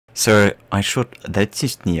So I thought that's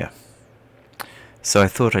just near. So I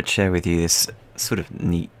thought I'd share with you this sort of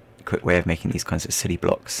neat, quick way of making these kinds of city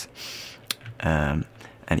blocks. And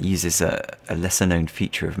it uses a lesser known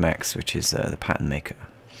feature of Max, which is the pattern maker.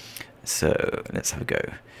 So let's have a go.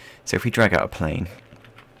 So if we drag out a plane,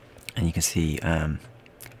 and you can see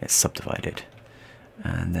it's subdivided,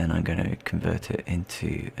 and then I'm going to convert it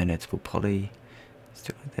into an editable poly. Let's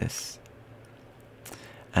do it like this.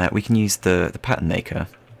 We can use the pattern maker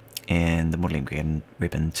in the modeling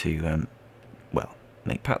ribbon to well,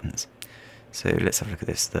 make patterns. So let's have a look at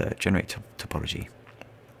this, the generate topology.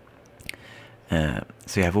 So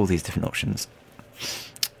we have all these different options,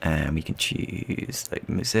 and we can choose like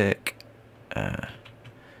mosaic,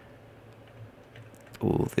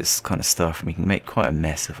 all this kind of stuff, and we can make quite a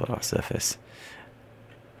mess of our surface.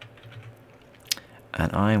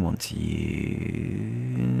 And I want to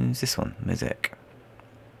use this one, mosaic.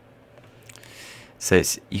 So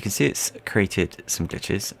you can see it's created some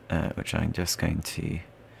glitches, which I'm just going to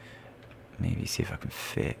maybe see if I can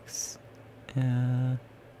fix.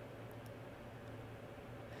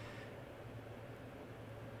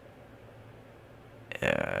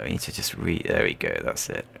 We need to just there we go, that's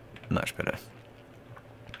it, much better.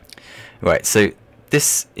 Right, so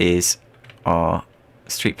this is our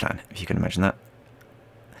street plan, if you can imagine that.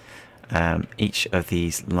 Each of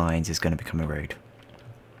these lines is going to become a road.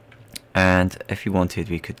 And if you wanted,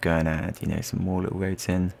 we could go and add, you know, some more little roads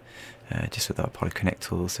in, just with our polyconnect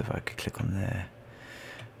tool. So if I could click on there,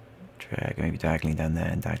 drag, maybe diagonally down there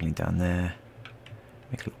and diagonally down there,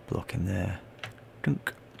 make a little block in there,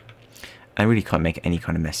 dunk. I really can't make any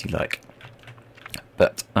kind of mess you like,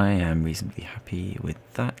 but I am reasonably happy with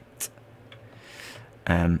that.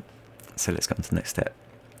 So let's go on to the next step.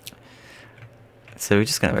 So we're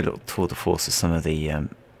just going to have a little tour de force of some of the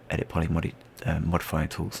edit poly modifier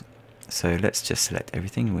tools. So let's just select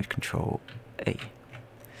everything with Control A.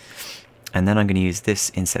 And then I'm going to use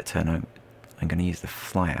this inset turn. I'm going to use the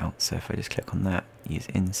flyout. So if I just click on that, use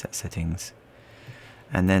inset settings.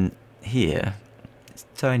 And then here, it's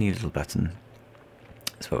a tiny little button.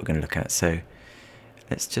 That's what we're going to look at. So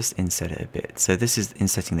let's just inset it a bit. So this is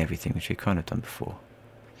insetting everything, which we've kind of done before.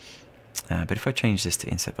 But if I change this to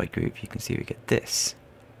inset by group, you can see we get this.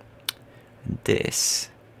 And this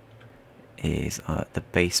is the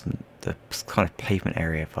basement, the kind of pavement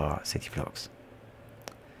area of our city blocks.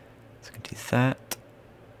 So I can do that,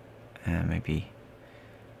 and maybe,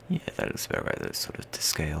 yeah, that looks about right. That's sort of to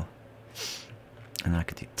scale. And I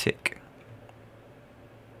could do tick.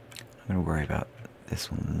 I'm going to worry about this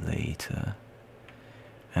one later.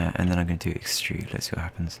 And then I'm going to do extrude. Let's see what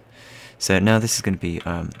happens. So now this is going to be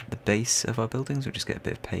the base of our buildings. We'll just get a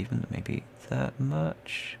bit of pavement, maybe that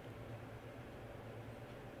much.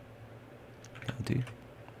 That'll do.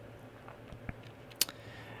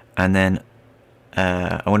 And then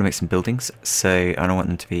I want to make some buildings, so I don't want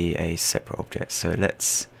them to be a separate object. So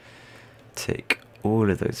let's take all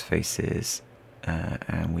of those faces,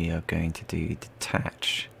 and we are going to do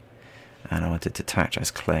detach. And I want to detach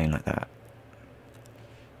as clone like that.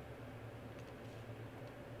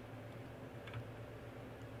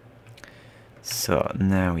 So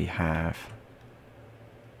now we have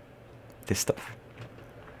this stuff.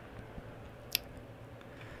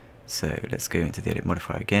 So let's go into the edit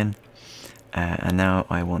modifier again, and now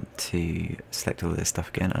I want to select all of this stuff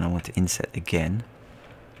again, and I want to inset again,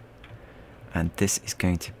 and this is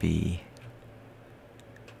going to be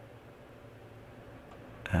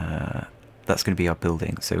that's going to be our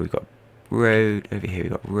building. So we've got road over here,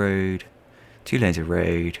 we've got road, 2 lanes of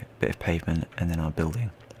road, a bit of pavement, and then our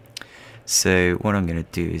building. So what I'm going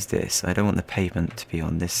to do is this. I don't want the pavement to be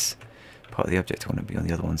on this part of the object, I want it to be on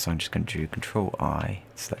the other one, so I'm just going to do Control I,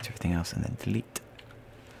 select everything else, and then delete,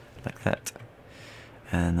 like that.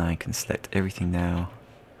 And I can select everything now,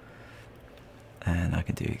 and I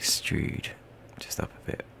can do extrude, just up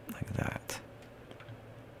a bit, like that.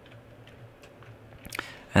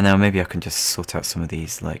 And now maybe I can just sort out some of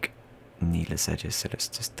these like needless edges, so let's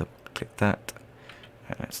just double click that.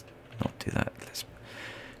 Let's not do that, let's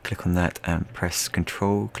click on that and press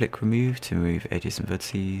Control click remove to remove edges and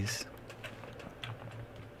vertices.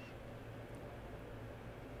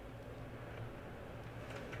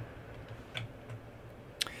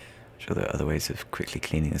 I'm sure there are other ways of quickly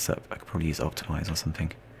cleaning this up. I could probably use optimize or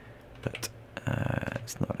something, but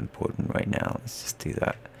it's not important right now. Let's just do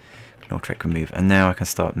that. Click remove, and now I can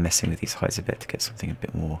start messing with these heights a bit to get something a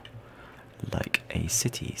bit more like a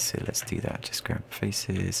city. So let's do that. Just grab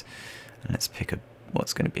faces and let's pick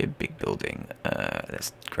what's going to be a big building.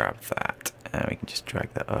 Let's grab that, and we can just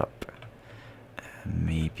drag that up, and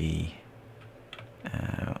maybe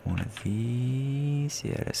One of these.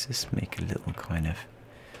 Yeah, let's just make a little kind of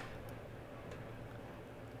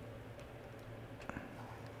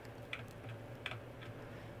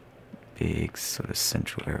big sort of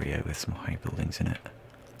central area with some high buildings in it.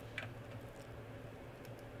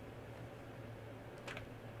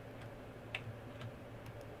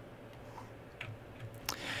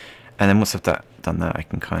 And then once I've done that, I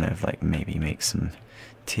can kind of like maybe make some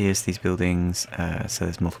tiers to these buildings. So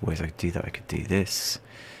there's multiple ways I could do that. I could do this.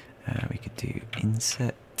 We could do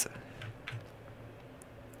inset.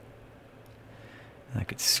 And I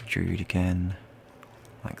could extrude again,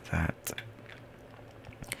 like that.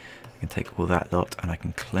 I can take all that lot and I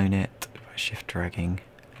can clone it by shift dragging.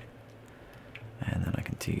 And then I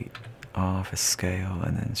can do R for scale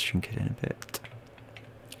and then shrink it in a bit.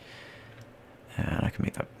 And I can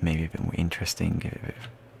make that maybe a bit more interesting, give it a bit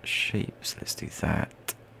of shape, so let's do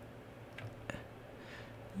that.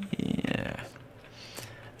 Yeah.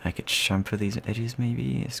 I could chamfer these edges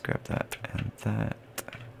maybe, let's grab that and that.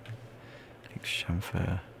 Big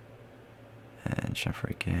chamfer. And chamfer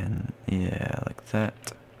again, yeah, like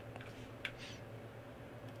that.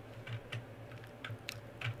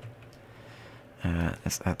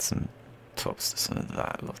 Let's add some tops to some of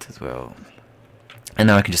that lot as well. And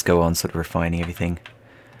now I can just go on sort of refining everything.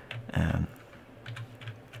 Yeah,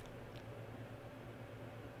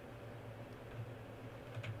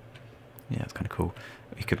 it's kind of cool.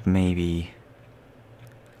 We could maybe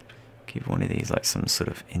give one of these like some sort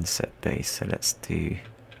of inset base. So let's do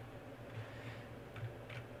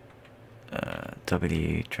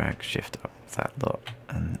W, drag, shift up that lot,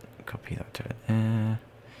 and copy that to it there.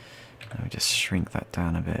 Now we just shrink that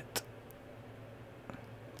down a bit.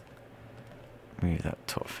 Move that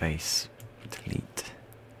top face, delete.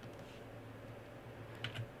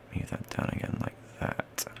 Move that down again like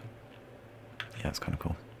that. Yeah, that's kind of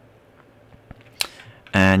cool.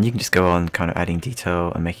 And you can just go on kind of adding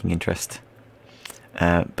detail and making interest.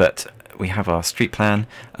 But we have our street plan.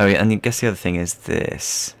 Oh yeah, and I guess the other thing is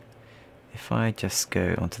this. If I just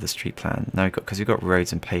go onto the street plan, now because we've got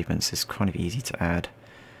roads and pavements, it's kind of easy to add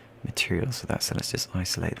materials for that. So let's just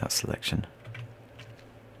isolate that selection.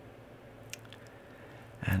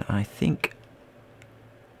 And I think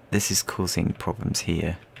this is causing problems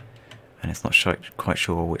here, and it's not quite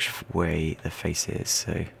sure which way the face is,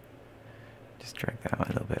 so just drag that out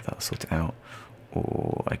a little bit, that'll sort it out,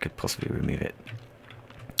 or I could possibly remove it.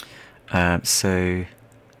 So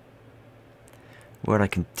what I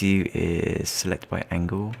can do is select by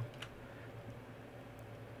angle,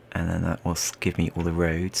 and then that will give me all the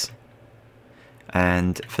roads.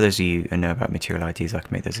 And for those of you who know about material IDs, I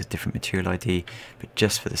can make those a different material ID, but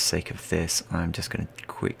just for the sake of this, I'm just going to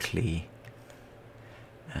quickly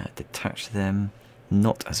detach them,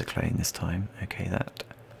 not as a clone this time, okay, that.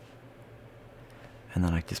 And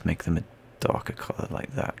then I just make them a darker colour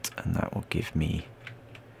like that, and that will give me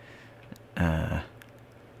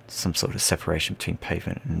some sort of separation between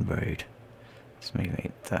pavement and road. So maybe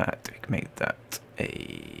make that, we can make that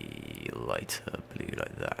a lighter blue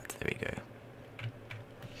like that, there we go.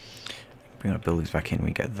 Bring our buildings back in,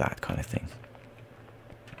 we get that kind of thing.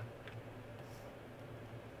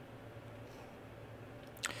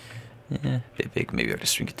 Yeah, a bit big, maybe I'll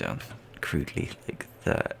just shrink it down crudely like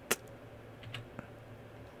that.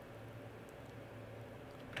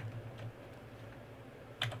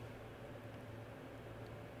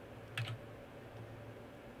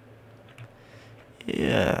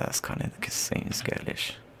 Yeah, that's kind of the same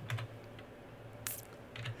scale-ish.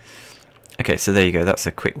 Okay, so there you go, that's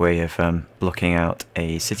a quick way of blocking out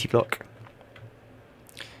a city block.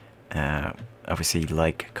 Obviously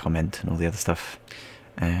like, comment and all the other stuff,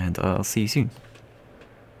 and I'll see you soon.